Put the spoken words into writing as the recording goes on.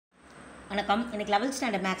வணக்கம். இன்னைக்கு 11th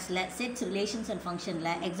standard மேக்ஸில் செட்ஸ் ரிலேஷன்ஸ் அண்ட்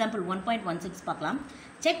ஃபங்க்ஷனில் எக்ஸாம்பிள் 1.16 பார்க்கலாம்.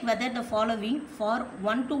 Check whether the following for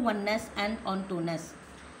one to oneness and on Tunis.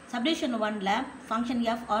 Subdivision 1ல் function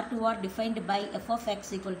F R to R defined by F of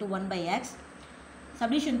X equal to 1/x.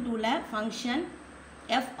 Subdivision 2ல் function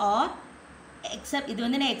F R accept இது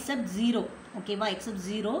வந்து accept 0 ஓகேவா, accept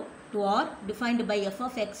 0 to R defined by F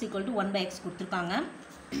of X equal to 1/x கொடுத்துருக்காங்க.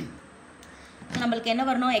 So நம்மளுக்கு என்ன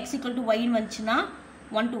வரணும், X equal to ஒய்ன்னு வந்துச்சுன்னா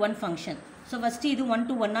 1 to 1 function. So first இது 1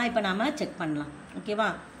 to 1 இப்போ நாம் செக் பண்ணலாம் ஓகேவா.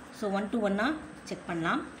 ஸோ 1 to 1 செக்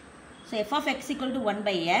பண்ணலாம். So F of X equal to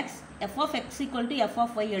 1/x, F of X equal to F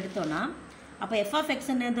of Y எடுத்தோன்னா அப்போ எஃப் ஆஃப் எக்ஸ்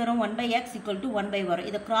என்ன வரும், 1/x ஈக்குவல் டு 1/y வரும்.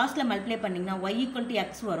 இதை கிராஸில் மல்டிப்ளை பண்ணிங்கன்னா ஒய் ஈக்குவல் டு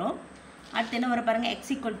எக்ஸ் வரும். அடுத்து என்ன வர பாருங்கள்,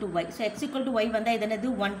 X equal to Y. So X equal to Y வந்தால் இது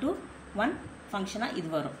என்னது 1 to 1 ஃபங்க்ஷனாக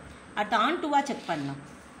இது வரும். அடுத்து ஆன் டூவாக செக் பண்ணலாம்.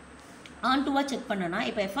 ஆன் டூவாக செக் பண்ணோன்னா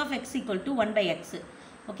இப்போ F of X equal to 1/x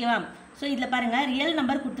ஓகேவா. ஸோ இதில் பாருங்கள் ரியல்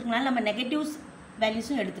நம்பர் கொடுத்துருக்கனால நம்ம நெகட்டிவ்ஸ்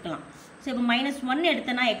வேல்யூஸும் எடுத்துக்கலாம். ஸோ இப்போ -1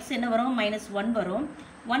 எடுத்தனா எக்ஸ் என்ன வரும், -1 வரும்.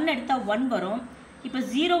 1 எடுத்தால் 1 வரும். இப்போ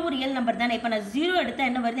 0வும் ரியல் நம்பர் தானே. இப்போ நான் 0 எடுத்தால்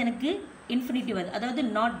என்ன வருது, எனக்கு இன்ஃபினிட்டி வருது, அதாவது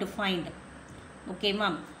நாட் டிஃபைன்டு ஓகேவா.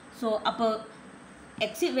 ஸோ அப்போ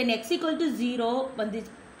வென் எக்ஸ் ஈக்குவல் டு 0 வந்து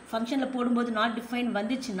ஃபங்க்ஷனில் போடும்போது நாட் டிஃபைன்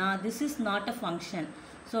வந்துச்சுன்னா this is not a function.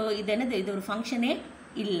 So இது என்னது, இது ஒரு ஃபங்க்ஷனே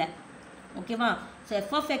இல்லை ஓகேவா. So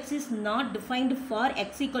F of X is not defined for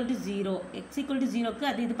X equal to 0. X equal to 0க்கு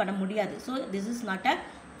அது இது பண்ண முடியாது. So this is not a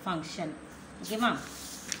function ஓகேவா.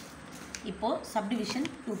 இப்போது சப்டிவிஷன்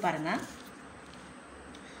 2 பாருங்கள்,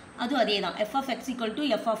 அதுவும் அதே தான். F of X equal to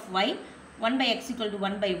F of Y, 1/x equal to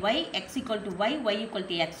 1/y, X equal to Y, Y equal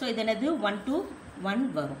to X. So இது என்னது 1 to 1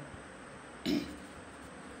 வரும்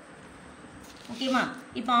ஓகேவா.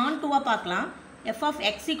 இப்போ ஆன் டூவாக பார்க்கலாம். F of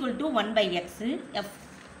X equal to 1/x F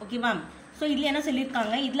ஓகேவா. ஸோ இதில் என்ன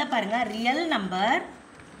சொல்லியிருக்காங்க, இதில் பாருங்கள் ரியல் நம்பர்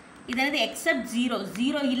இது என்னது எக்ஸப்ட் 0,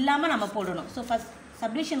 0 இல்லாமல் நம்ம போடணும். ஸோ ஃபஸ்ட்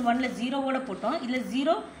சப்டிவிஷன் 1ல் 0வோட போட்டோம், இதில்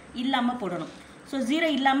 0 இல்லாமல் போடணும். ஸோ 0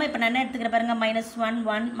 இல்லாமல் இப்போ நான் என்ன எடுத்துக்கிறேன் பாருங்கள், -1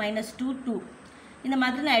 1, -2 2 இந்த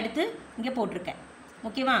மாதிரி நான் எடுத்து இங்கே போட்டிருக்கேன்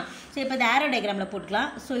ஓகேவா. ஸோ இப்போ இது ஆரோ டயக்ராமில்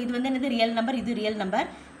போட்டுக்கலாம். ஸோ இது வந்து என்னது ரியல் நம்பர், இது ரியல் நம்பர்,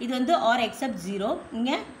 இது வந்து ஆர் எக்ஸப்ட் 0,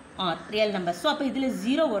 இங்கே ஆர் ரியல் நம்பர். ஸோ அப்போ இதில்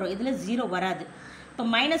 0 வரும், இதில் 0 வராது. இப்போ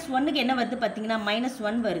 -1க்கு என்ன வருது பார்த்தீங்கன்னா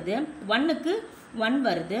 -1 வருது, 1க்கு 1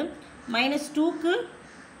 வருது, -2க்கு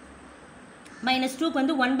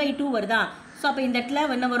வந்து 1/2 வருதா. ஸோ அப்போ இந்த இடத்துல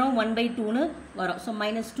என்ன வரும், 1/2ன்னு வரும். ஸோ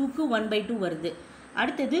 -2க்கு 1/2 வருது.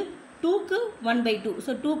 அடுத்தது 2க்கு 1/2.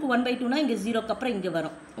 ஸோ 2க்கு 1/2னா இங்கே 0க்கு அப்புறம் இங்கே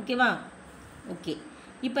வரும் ஓகேவா. ஓகே,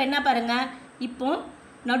 இப்போ என்ன பாருங்கள், இப்போ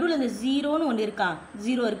நடுவில் இந்த 0ன்னு ஒன்று இருக்கா,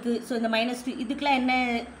 0 இருக்குது. ஸோ இந்த -2 இதுக்கெலாம் என்ன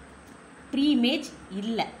ப்ரீ இமேஜ்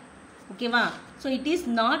இல்லை ஓகேவா. So it is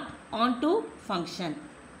not on to function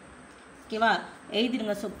ஓகேவா,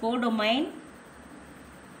 எழுதிடுங்க. So codomain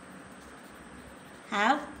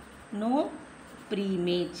have no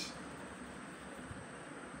pre-image.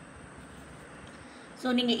 So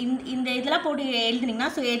நீங்கள் இந்த இதெல்லாம் போட்டு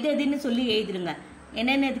எழுதுனீங்கன்னா ஸோ எது எதுன்னு சொல்லி எழுதிடுங்க.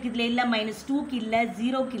 என்னென்ன எதுக்கு இதில் இல்லை, -2க்கு இல்லை,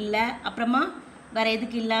 0க்கு இல்லை, அப்புறமா வேறு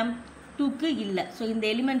எதுக்கு இல்லை, 2க்கு இல்லை. ஸோ இந்த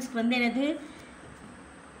எலிமெண்ட்ஸ்க்கு வந்து என்னது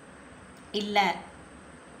இல்லை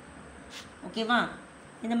ஓகேவா.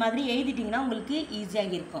 இந்த மாதிரி எழுதிட்டிங்கன்னா உங்களுக்கு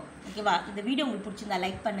ஈஸியாக இருக்கும் ஓகேவா. இந்த வீடியோ உங்களுக்கு பிடிச்சிருந்தா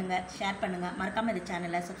லைக் பண்ணுங்கள், ஷேர் பண்ணுங்கள், மறக்காமல் இந்த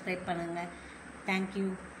சேனலை சப்ஸ்கிரைப் பண்ணுங்கள். Thank you.